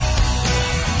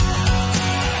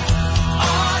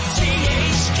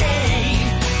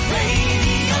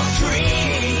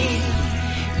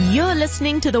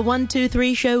listening to the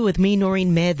 123 show with me,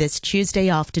 Noreen Mayer, this Tuesday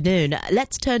afternoon.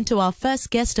 Let's turn to our first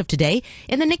guest of today.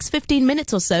 In the next 15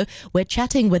 minutes or so, we're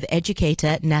chatting with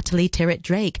educator Natalie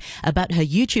Tyrwhitt-Drake about her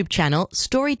YouTube channel,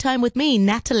 Storytime with Me,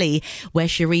 Natalie, where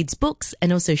she reads books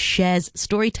and also shares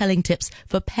storytelling tips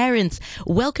for parents.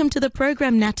 Welcome to the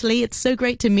program, Natalie. It's so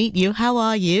great to meet you. How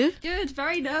are you? Good,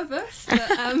 very nervous,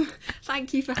 but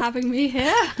thank you for having me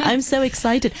here. I'm so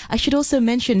excited. I should also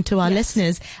mention to our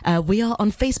listeners, we are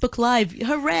on Facebook Live.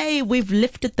 Hooray! We've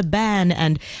lifted the ban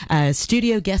and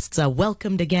studio guests are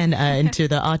welcomed again into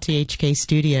the RTHK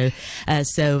studio.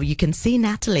 So you can see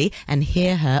Natalie and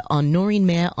hear her on Noreen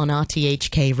Mayer on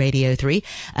RTHK Radio 3.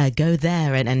 Go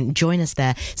there and join us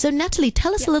there. So Natalie,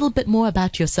 tell us a little bit more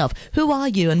about yourself. Who are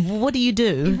you and what do you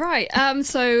do? Right,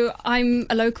 so I'm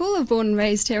a local. I'm born and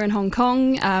raised here in Hong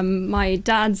Kong. My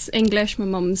dad's English, my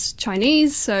mum's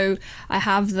Chinese, so I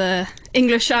have the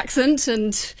English accent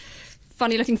and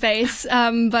funny looking face,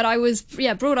 but I was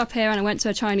brought up here and I went to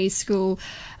a Chinese school,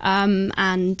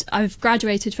 and I've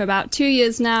graduated for about 2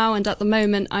 years now, and at the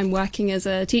moment I'm working as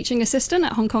a teaching assistant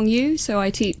at Hong Kong U. So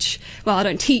I teach, well, I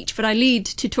don't teach, but I lead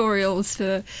tutorials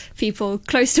for people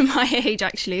close to my age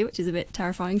actually, which is a bit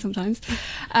terrifying sometimes,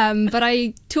 but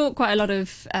I taught quite a lot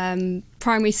of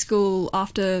primary school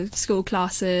after school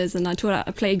classes, and I taught at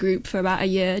a playgroup for about a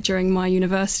year during my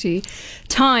university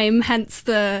time, hence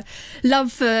the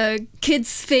love for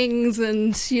kids things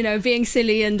and, you know, being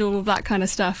silly and all of that kind of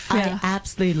stuff. I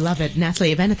absolutely love it.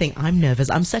 Natalie, if anything, I'm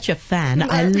nervous. I'm such a fan.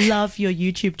 I love your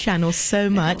YouTube channel so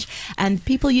much. And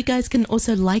people, you guys can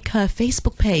also like her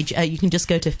Facebook page. You can just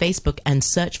go to Facebook and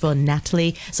search for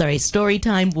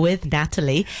Storytime with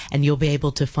Natalie, and you'll be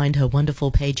able to find her wonderful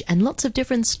page and lots of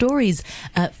different stories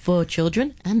for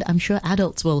children, and I'm sure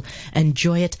adults will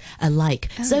enjoy it alike.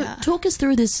 Talk us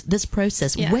through this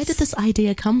process. Yes. Where did this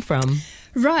idea come from?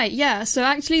 Right, yeah. So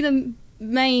actually the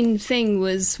main thing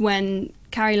was when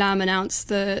Carrie Lam announced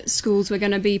the schools were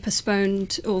going to be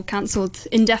postponed or cancelled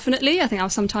indefinitely. I think that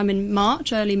was sometime in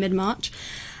March, early mid-March.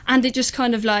 And it just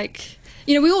kind of like,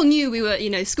 you know, we all knew we were, you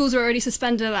know, schools were already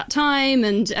suspended at that time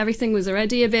and everything was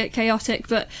already a bit chaotic,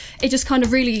 but it just kind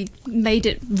of really made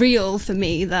it real for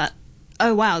me that,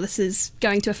 oh wow, this is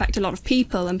going to affect a lot of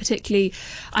people, and particularly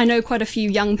I know quite a few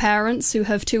young parents who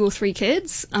have 2 or 3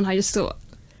 kids, and I just thought,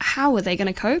 how are they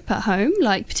going to cope at home?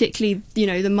 Like particularly, you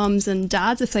know, the mums and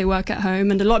dads if they work at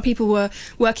home, and a lot of people were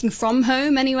working from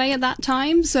home anyway at that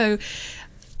time. So,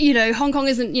 you know, Hong Kong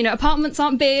isn't, you know, apartments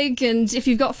aren't big, and if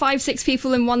you've got 5-6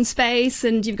 people in one space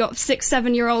and you've got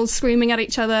 6-7-year-olds screaming at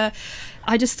each other,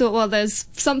 I just thought, well, there's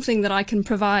something that I can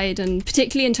provide, and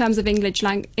particularly in terms of English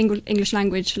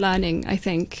language learning, I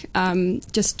think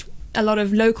just a lot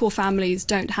of local families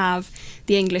don't have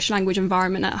the English language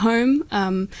environment at home,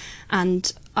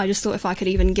 and I just thought if I could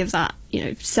even give that, you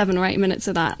know, 7 or 8 minutes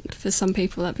of that for some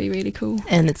people, that'd be really cool.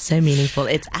 And it's so meaningful.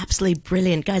 It's absolutely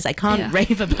brilliant. Guys, I can't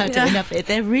rave about it enough.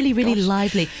 They're really, really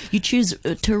lively. You choose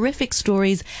terrific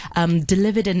stories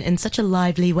delivered in such a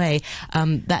lively way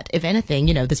that, if anything,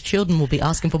 you know, the children will be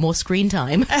asking for more screen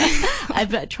time.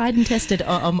 I've tried and tested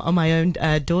on my own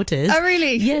daughters. Oh,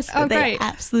 really? Yes. Oh, they great.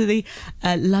 absolutely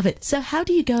love it. So how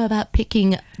do you go about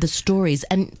picking the stories?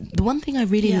 And the one thing I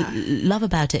really love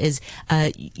about it is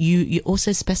you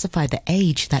also specify the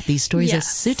age that these stories are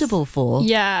suitable for.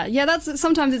 Yeah, that's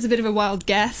sometimes it's a bit of a wild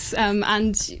guess,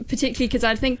 and particularly because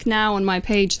I think now on my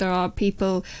page there are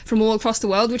people from all across the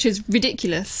world, which is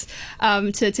ridiculous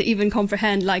to even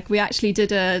comprehend. Like we actually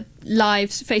did a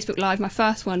Facebook Live, my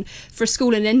first one, for a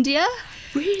school in India.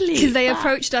 Really? Because they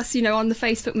approached us, you know, on the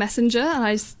Facebook Messenger, and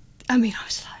I was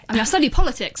like, I study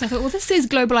politics. I thought, well, this is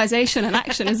globalization in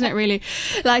action, isn't it, really?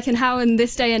 Like, and how in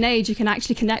this day and age you can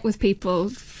actually connect with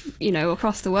people, you know,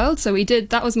 across the world. So we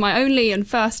did. That was my only and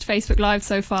first Facebook Live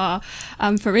so far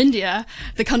for India,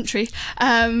 the country.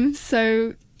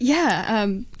 So I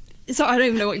don't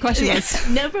even know what your question was.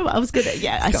 No problem. I was good.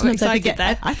 Sometimes I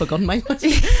forget. I've forgotten my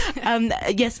question.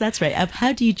 Yes, that's right.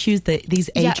 How do you choose these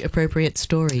age-appropriate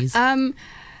stories?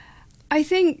 I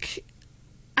think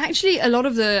actually a lot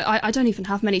of I don't even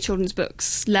have many children's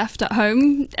books left at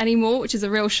home anymore, which is a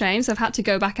real shame. So I've had to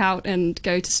go back out and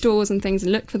go to stores and things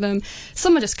and look for them.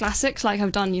 Some are just classics, like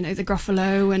I've done, you know, the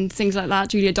Gruffalo and things like that.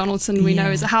 Julia Donaldson, we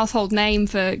know, is a household name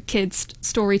for kids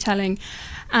storytelling.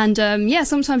 And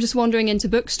sometimes just wandering into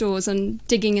bookstores and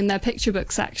digging in their picture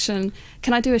book section.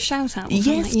 Can I do a shout out?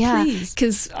 Yes, please.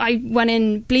 Because I went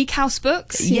in Bleak House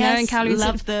Books, you know, in Kowloon's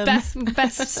love them.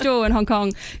 best store in Hong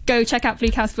Kong. Go check out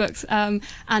Bleak House Books. And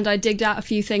I digged out a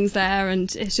few things there,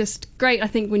 and it's just great, I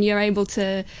think, when you're able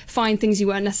to find things you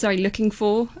weren't necessarily looking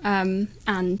for. I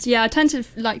tend to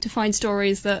like to find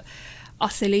stories that are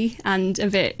silly and a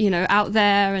bit, out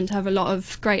there, and have a lot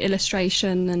of great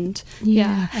illustration, and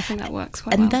I think that works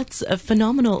quite well. And that's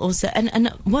phenomenal also. And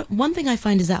one thing I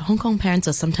find is that Hong Kong parents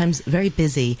are sometimes very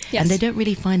busy, and they don't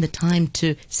really find the time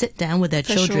to sit down with their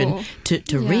children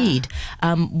to read.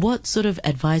 What sort of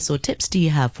advice or tips do you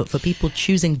have for people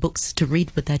choosing books to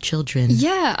read with their children?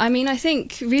 Yeah, I mean, I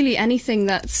think really anything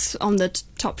that's on the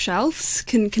top shelves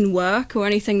can work, or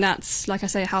anything that's, like I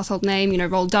say, a household name,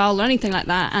 Roald Dahl or anything like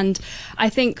that. And I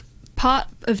think part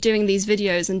of doing these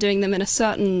videos and doing them in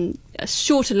a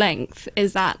shorter length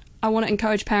is that I want to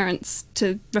encourage parents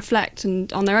to reflect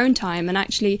and on their own time. And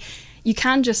actually, you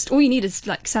can all you need is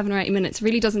like 7 or 8 minutes. It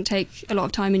really doesn't take a lot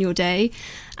of time in your day,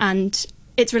 and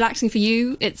it's relaxing for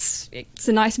you. It's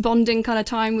a nice bonding kind of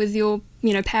time with your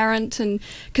parent. And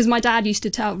because my dad used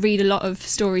to read a lot of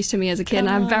stories to me as a kid, and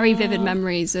I have very vivid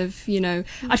memories of,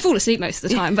 I'd fall asleep most of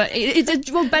the time, but it's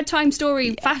a bedtime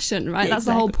story fashion, right? That's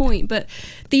the whole point. But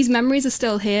these memories are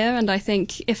still here, and I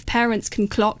think if parents can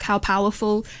clock how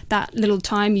powerful that little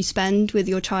time you spend with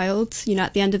your child,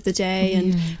 at the end of the day,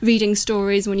 and reading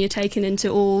stories when you're taken into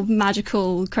all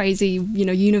magical, crazy,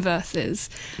 universes,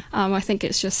 I think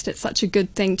it's such a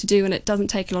good thing to do, and it doesn't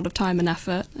take a lot of time and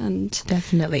effort. And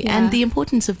definitely. And the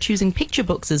importance of choosing picture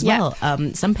books as well.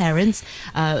 Some parents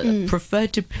prefer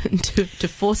to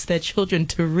force their children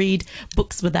to read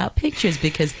books without pictures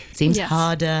because it seems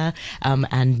harder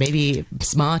and maybe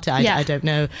smarter. I don't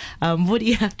know. What do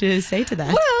you have to say to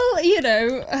that? Well,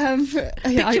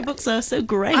 picture books are so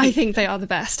great. I think they are the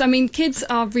best. I mean, kids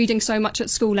are reading so much at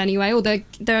school anyway, or there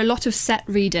are a lot of set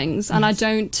readings, and I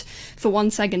don't for one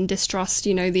second distrust,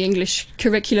 the English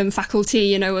curriculum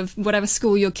faculty, of whatever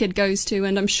school your kid goes to,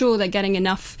 and I'm sure they're getting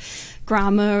enough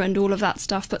grammar and all of that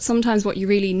stuff. But sometimes what you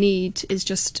really need is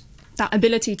just that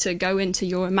ability to go into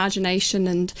your imagination,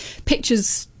 and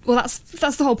pictures. Well,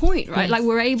 that's the whole point, right? Like,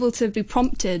 we're able to be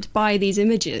prompted by these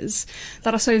images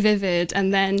that are so vivid,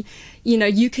 and then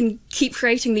you can keep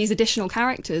creating these additional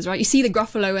characters, right? You see the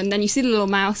Gruffalo, and then you see the little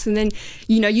mouse, and then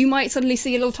you might suddenly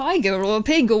see a little tiger or a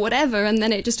pig or whatever, and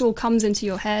then it just all comes into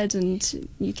your head, and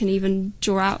you can even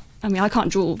draw out. I mean, I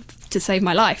can't draw to save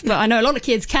my life, but I know a lot of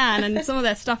kids can, and some of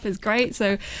their stuff is great.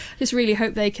 So I just really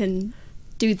hope they can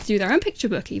do their own picture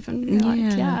book even.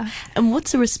 And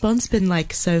what's the response been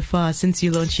like so far since you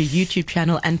launched your YouTube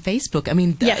channel and Facebook? I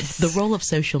mean, the role of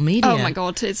social media. Oh my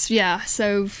God,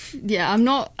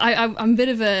 I'm a bit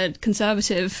of a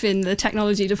conservative in the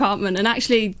technology department, and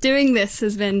actually doing this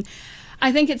has been,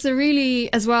 I think it's a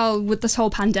really, as well with this whole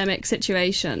pandemic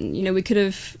situation, we could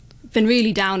have been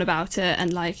really down about it,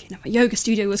 and my yoga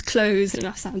studio was closed, and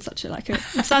I sound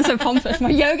so pompous. My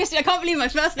yoga studio, I can't believe my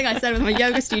first thing I said was my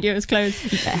yoga studio was closed.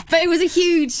 But it was a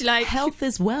huge health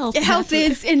is wealth. Health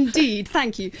is indeed,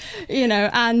 thank you.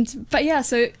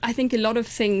 So I think a lot of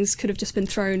things could have just been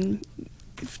thrown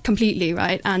completely,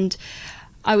 right? And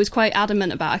I was quite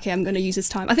adamant about, okay, I'm going to use this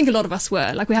time. I think a lot of us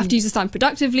were. We have to use this time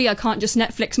productively. I can't just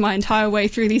Netflix my entire way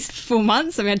through these 4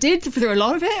 months. I mean, I did through a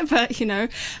lot of it, but,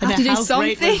 I have to do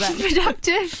something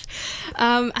productive.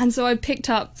 And so I picked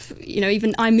up,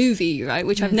 even iMovie, right,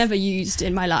 which I've never used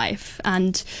in my life.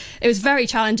 And it was very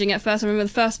challenging at first. I remember the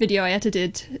first video I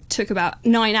edited took about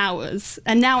 9 hours.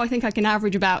 And now I think I can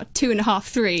average about 2.5,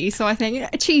 3. So I think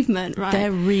achievement, right?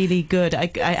 They're really good. I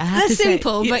have They're to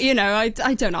simple, say, but,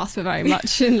 I don't ask for very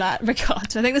much in that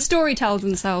regard. I think the story tells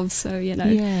themselves, so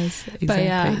Yes, exactly.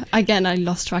 But again, I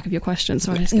lost track of your question,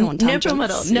 so I just go on tangents.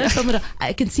 No problem at all.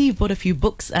 I can see you've bought a few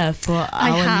books for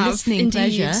our listening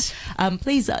pleasure.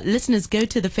 Please, listeners, go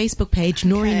to the Facebook page,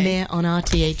 Noreen Mir on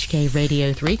RTHK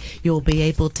Radio 3. You'll be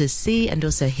able to see and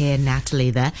also hear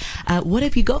Natalie there. What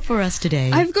have you got for us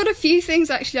today? I've got a few things,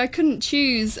 actually. I couldn't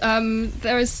choose.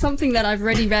 There is something that I've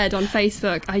already read on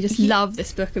Facebook. I just love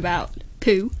this book about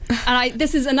poo, and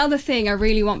this is another thing I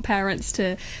really want parents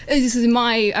to, this is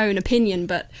my own opinion,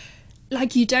 but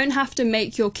you don't have to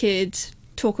make your kid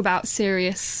talk about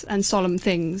serious and solemn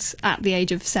things at the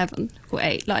age of 7 or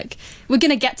 8. We're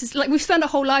gonna get to we've spent our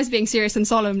whole lives being serious and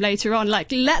solemn later on.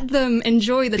 Let them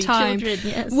enjoy the time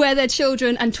where they're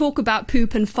children and talk about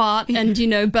poop and fart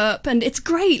and burp, and it's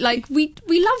great. We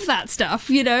love that stuff,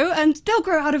 and they'll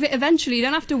grow out of it eventually. You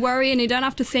don't have to worry, and you don't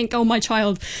have to think, oh, my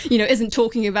child isn't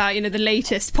talking about the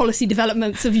latest policy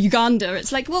developments of Uganda.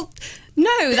 It's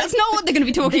no, that's not what they're going to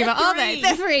be talking about, are they?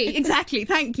 They're 3, exactly.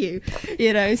 Thank you.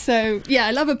 So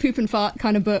I love a poop and fart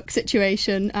kind of book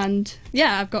situation, and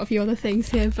I've got a few other things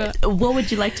here. But what would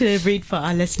you like to read for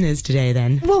our listeners today,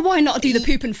 then? Well, why not do the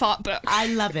poop and fart book? I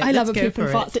love it. I love a poop and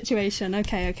fart situation.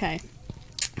 Okay.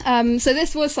 So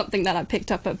this was something that I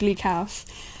picked up at Bleak House,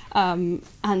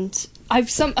 and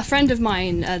a friend of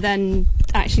mine then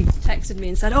actually texted me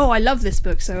and said, "Oh, I love this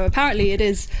book." So apparently it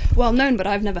is well known, but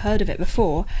I've never heard of it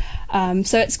before.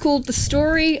 So it's called The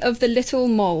Story of the Little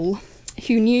Mole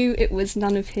Who Knew It Was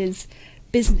None of His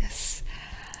Business.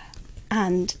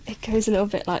 And it goes a little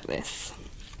bit like this.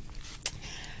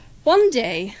 One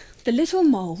day, the little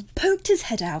mole poked his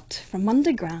head out from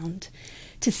underground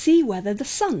to see whether the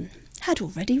sun had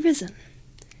already risen.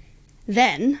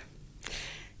 Then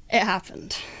it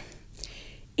happened.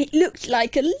 It looked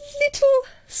like a little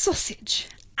sausage,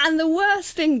 and the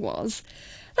worst thing was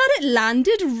that it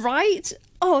landed right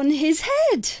on his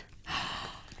head.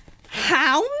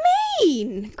 "How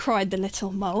mean!" cried the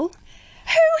little mole.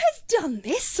 "Who has done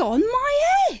this on my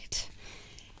head?"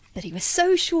 But he was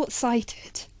so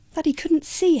short-sighted that he couldn't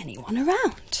see anyone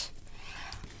around.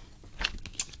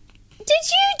 "Did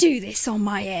you do this on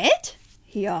my head?"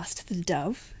 he asked the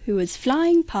dove, who was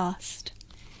flying past.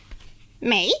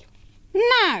 "Me?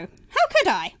 No, how could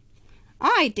I?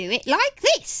 I do it like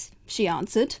this," she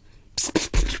answered.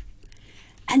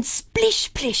 And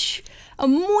splish-plish, a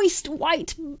moist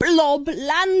white blob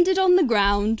landed on the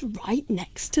ground right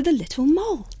next to the little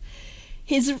mole.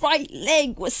 His right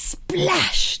leg was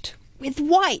splashed with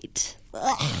white.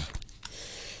 Ugh.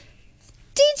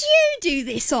 "Did you do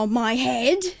this on my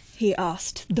head?" he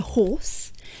asked the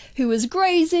horse, who was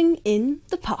grazing in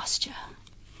the pasture.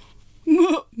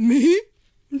 Me?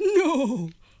 No,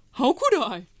 how could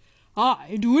I?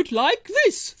 I do it like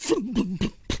this.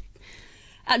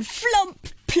 And flump,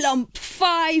 plump,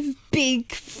 5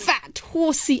 big, fat,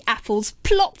 horsey apples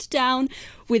plopped down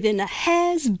within a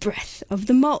hair's breadth of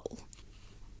the mole.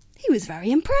 He was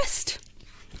very impressed.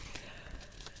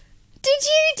 "Did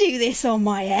you do this on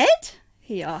my head?"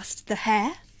 he asked the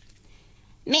hare.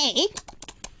 "Me?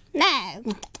 No.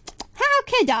 How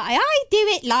could I? I do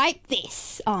it like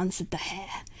this," answered the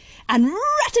hare. And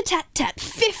rat-a-tat-tat,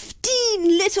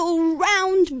 15 little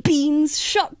round beans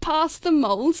shot past the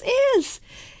mole's ears.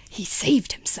 He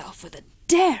saved himself with a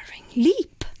daring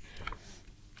leap.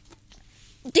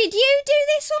 "Did you do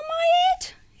this on my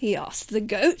head?" he asked the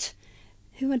goat,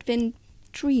 who had been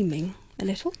dreaming a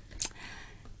little.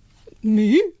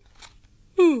 Me?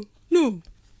 Oh, no.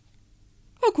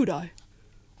 How could I?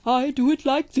 I do it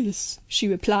like this, she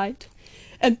replied.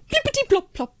 And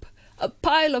plippity-plop-plop, a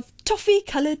pile of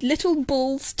toffee-coloured little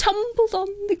balls tumbled on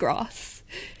the grass.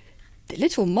 The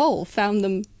little mole found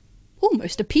them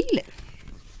almost appealing.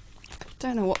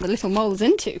 Don't know what the little mole's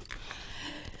into.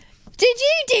 "Did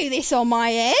you do this on my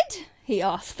head?" he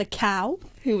asked the cow,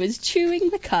 who was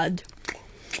chewing the cud.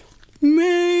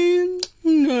 Me?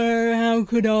 No, how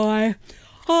could I?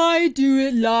 I do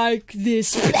it like this.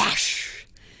 Splash!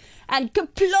 And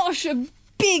kaplosh, a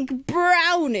big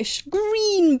brownish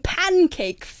green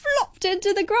pancake flopped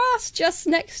into the grass just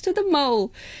next to the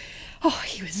mole. Oh,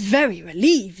 he was very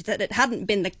relieved that it hadn't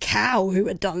been the cow who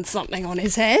had done something on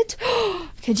his head.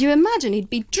 Could you imagine? He'd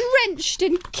be drenched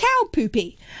in cow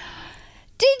poopy.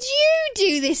 "Did you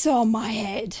do this on my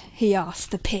head?" he asked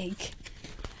the pig.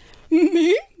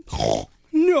 Me?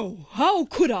 No, how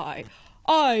could I?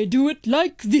 I do it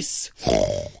like this,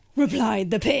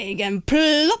 replied the pig, and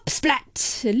plop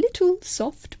splat, a little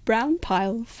soft brown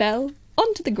pile fell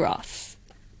onto the grass.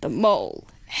 The mole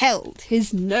held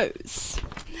his nose.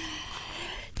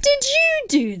 "Did you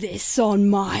do this on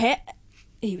my head?"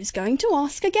 he was going to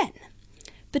ask again.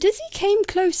 But as he came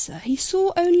closer, he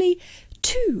saw only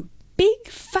 2 big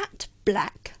fat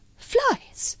black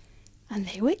flies, and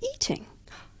they were eating.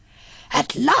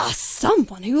 "At last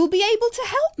someone who will be able to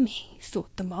help me,"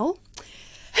 thought the mole.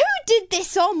 "Who did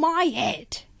this on my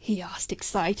head?" he asked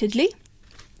excitedly.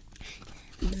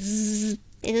 "Bzz,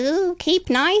 keep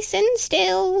nice and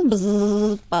still,"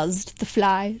 bzz, buzzed the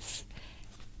flies.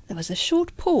 There was a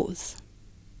short pause,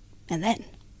 and then,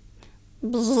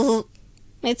 bzz,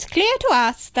 "It's clear to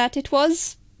us that it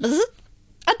was bzz,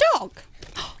 a dog."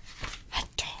 A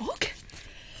dog?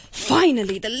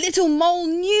 Finally, the little mole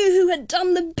knew who had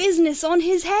done the business on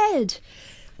his head.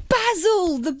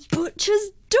 Basil, the butcher's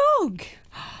dog.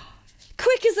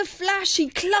 Quick as a flash, he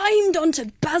climbed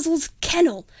onto Basil's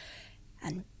kennel,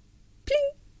 and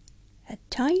pling, a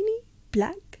tiny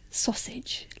black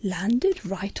sausage landed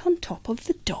right on top of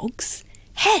the dog's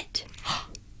head.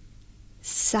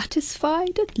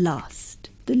 Satisfied at last,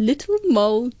 the little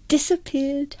mole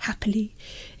disappeared happily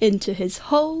into his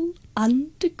hole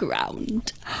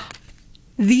underground.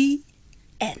 The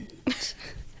end.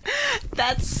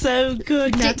 That's so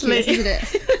good, Natalie. Isn't it?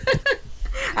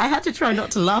 I had to try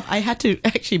not to laugh. I had to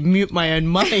actually mute my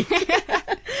own mic.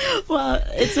 Well,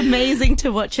 it's amazing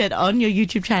to watch it on your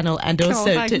YouTube channel and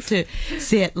also to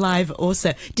see it live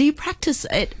also. Do you practice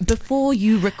it before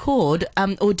you record,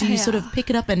 or do you sort of pick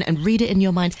it up and read it in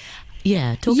your mind?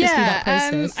 Yeah, talk us through that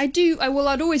process. I do.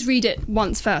 I'd always read it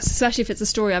once first, especially if it's a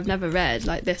story I've never read,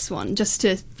 like this one, just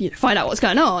to find out what's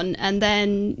going on. And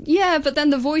then, but then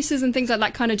the voices and things like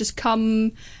that kind of just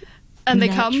come, and they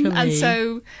come. And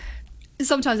so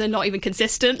sometimes they're not even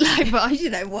consistent,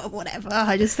 but whatever.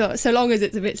 I just thought, so long as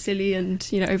it's a bit silly and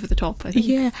over the top, I think.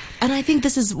 Yeah, and I think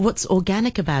this is what's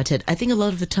organic about it. I think a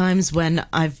lot of the times when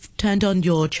I've turned on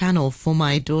your channel for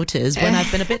my daughters, when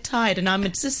I've been a bit tired and I'm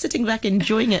just sitting back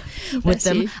enjoying it with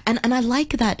them, and I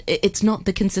like that it's not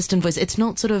the consistent voice. It's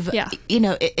not sort of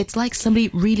it's like somebody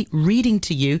really reading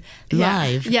to you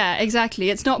live. Yeah, exactly.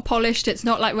 It's not polished. It's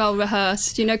not like well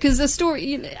rehearsed. Because the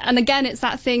story, and again, it's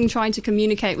that thing trying to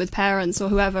communicate with parents or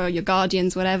whoever, your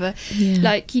guardians, whatever.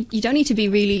 Like you don't need to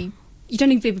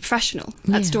be professional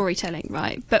at storytelling,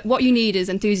 right? But what you need is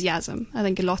enthusiasm, I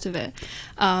think, a lot of it,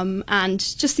 and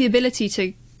just the ability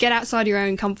to get outside your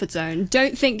own comfort zone.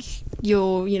 Don't think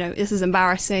this is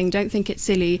embarrassing, don't think it's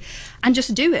silly, and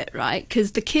just do it, right?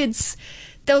 Because the kids,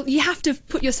 you have to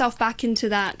put yourself back into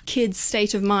that kid's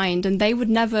state of mind, and they would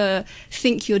never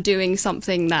think you're doing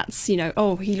something that's,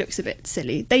 oh, he looks a bit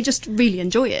silly. They just really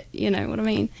enjoy it, you know what I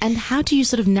mean? And how do you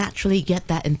sort of naturally get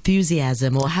that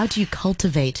enthusiasm, or how do you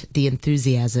cultivate the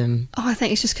enthusiasm? Oh, I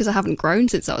think it's just because I haven't grown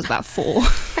since I was about 4.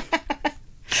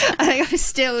 I think I'm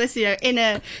still this,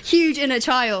 huge inner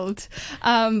child.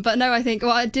 But no, I think,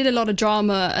 I did a lot of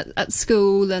drama at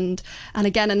school, and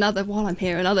again, while I'm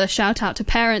here, another shout out to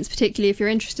parents, particularly if you're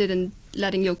interested in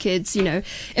letting your kids,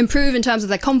 improve in terms of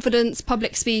their confidence,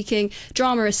 public speaking.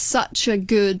 Drama is such a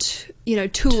good,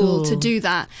 tool to do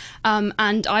that.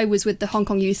 And I was with the Hong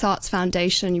Kong Youth Arts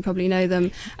Foundation, you probably know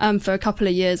them, for a couple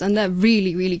of years, and they're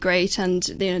really, really great. And,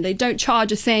 they don't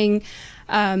charge a thing.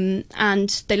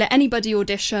 And they let anybody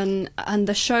audition, and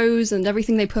the shows and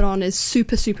everything they put on is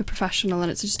super, super professional,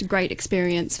 and it's just a great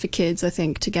experience for kids, I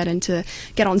think, to get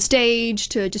on stage,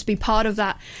 to just be part of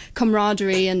that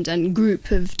camaraderie and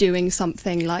group of doing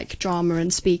something like drama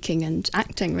and speaking and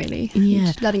acting, really. Yeah.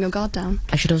 And letting your guard down.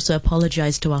 I should also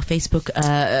apologise to our Facebook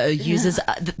users.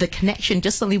 The connection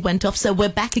just suddenly went off, so we're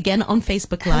back again on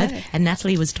Facebook Live. Hello. And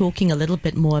Natalie was talking a little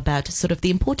bit more about sort of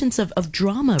the importance of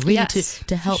drama, really,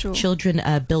 to help children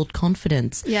build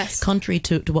confidence. Yes. Contrary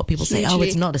to what people say,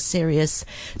 it's not a serious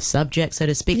subject, so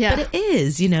to speak. Yeah. But it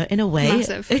is, in a way.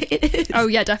 Massive. It is. Oh,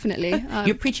 yeah, definitely.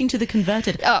 You're preaching to the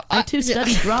converted. I too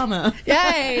study drama.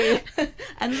 Yay!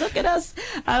 And look at us.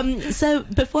 So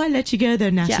before I let you go, though,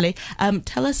 Natalie,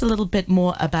 tell us a little bit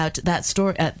more about that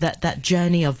story, that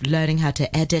journey of learning how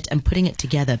to edit and putting it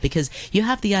together, because you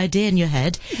have the idea in your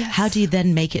head. Yes. How do you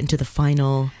then make it into the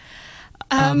final?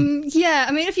 I mean,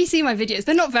 if you see my videos,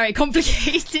 they're not very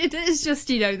complicated. It's just,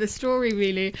 the story,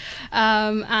 really.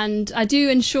 And I do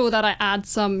ensure that I add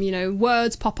some,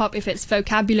 words pop up if it's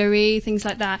vocabulary, things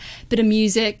like that. Bit of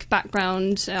music,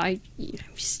 background.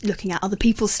 Just looking at other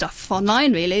people's stuff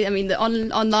online, really. I mean, the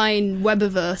online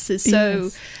webiverse is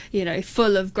so,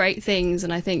 full of great things.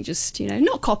 And I think just,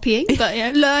 not copying,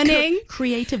 but learning.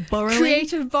 Creative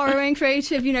borrowing.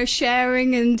 Creative,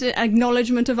 sharing and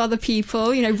acknowledgement of other people,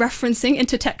 referencing,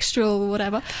 intertextual,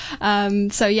 whatever.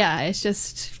 It's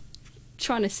just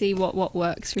trying to see what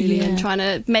works, really, and trying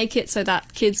to make it so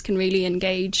that kids can really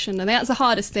engage. And I think that's the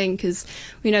hardest thing, because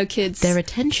we know kids, their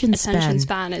attention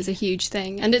span is a huge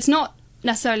thing, and it's not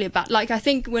necessarily about, I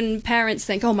think when parents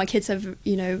think, oh, my kids have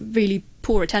really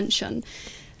poor attention,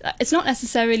 it's not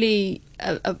necessarily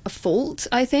a fault,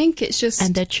 I think. It's just...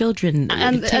 And their children.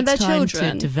 It takes time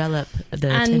to develop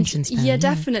the attention span. Yeah,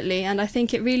 definitely. And I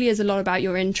think it really is a lot about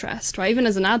your interest, right? Even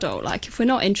as an adult, if we're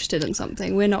not interested in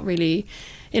something, we're not really...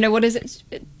 what is it?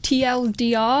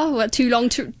 TLDR? What, too long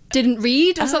didn't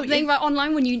read or something? Right,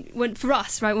 online, for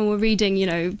us, right, when we're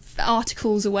reading,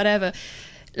 articles or whatever,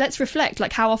 let's reflect,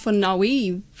 how often are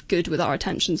we good with our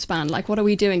attention span? What are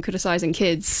we doing criticising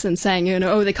kids and saying,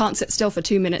 they can't sit still for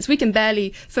 2 minutes? We can barely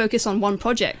focus on one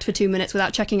project for 2 minutes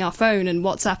without checking our phone and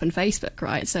WhatsApp and Facebook,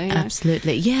 right? So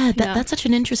absolutely. Yeah, that's such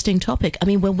an interesting topic. I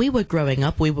mean, when we were growing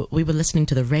up, we were listening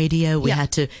to the radio. We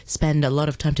had to spend a lot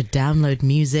of time to download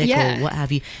music or what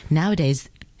have you. Nowadays,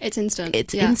 it's instant.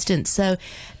 It's instant. So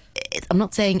I'm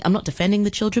not defending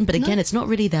the children, but again, it's not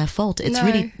really their fault. It's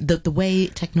really the way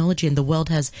technology and the world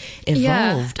has evolved.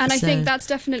 Yeah, and I think that's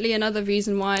definitely another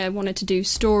reason why I wanted to do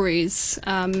stories,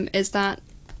 is that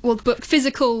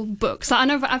physical books. I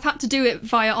know I've had to do it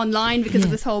via online because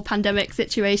of this whole pandemic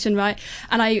situation, right?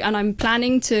 And I'm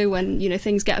planning to, when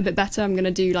things get a bit better, I'm going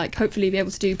to do hopefully be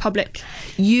able to do public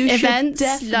events,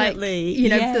 definitely.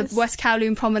 The West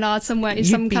Kowloon Promenade somewhere,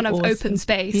 some kind of open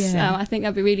space. Yeah. I think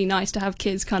that'd be really nice to have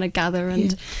kids kind of gather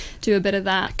and do a bit of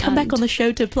that. Come back on the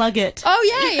show to plug it.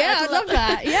 Oh yeah, I'd love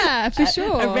that. Yeah, for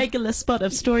sure. A regular spot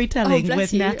of storytelling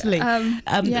with Natalie.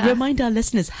 Remind our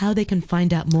listeners how they can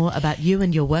find out more about you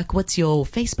and your work. What's your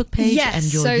Facebook page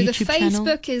and your YouTube channel? So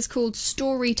the Facebook is called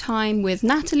Storytime with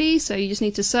Natalie. So you just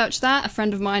need to search that. A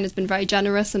friend of mine has been very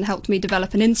generous and helped me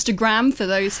develop an Instagram for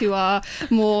those who are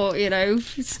more,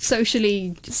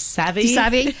 socially savvy.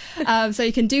 So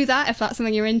you can do that if that's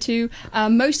something you're into.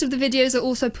 Most of the videos are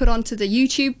also put onto the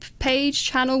YouTube page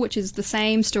channel, which is the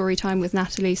same, Storytime with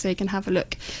Natalie. So you can have a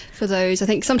look for those. I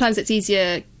think sometimes it's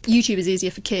easier. YouTube is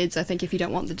easier for kids, I think, if you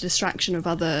don't want the distraction of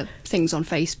other things on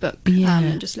Facebook.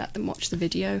 And just let them watch the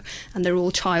video, and they're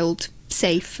all child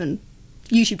safe, and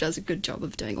YouTube does a good job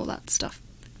of doing all that stuff.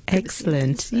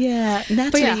 Excellent. So. Yeah.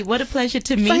 Natalie, what a pleasure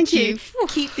to meet Thank you.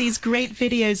 Keep these great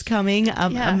videos coming.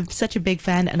 I'm such a big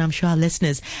fan, and I'm sure our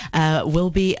listeners will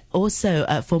be also.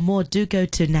 For more, do go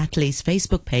to Natalie's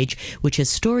Facebook page, which is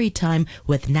Storytime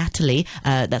with Natalie.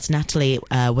 That's Natalie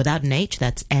without an H.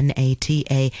 That's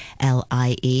Natalie.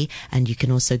 And you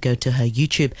can also go to her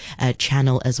YouTube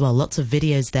channel as well. Lots of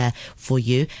videos there for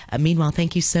you. Meanwhile,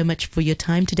 thank you so much for your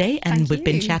time today. And we've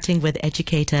been chatting with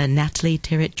educator Natalie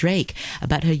Tyrwhitt-Drake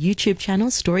about her YouTube channel,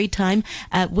 Storytime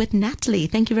with Natalie.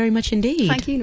 Thank you very much indeed. Thank you.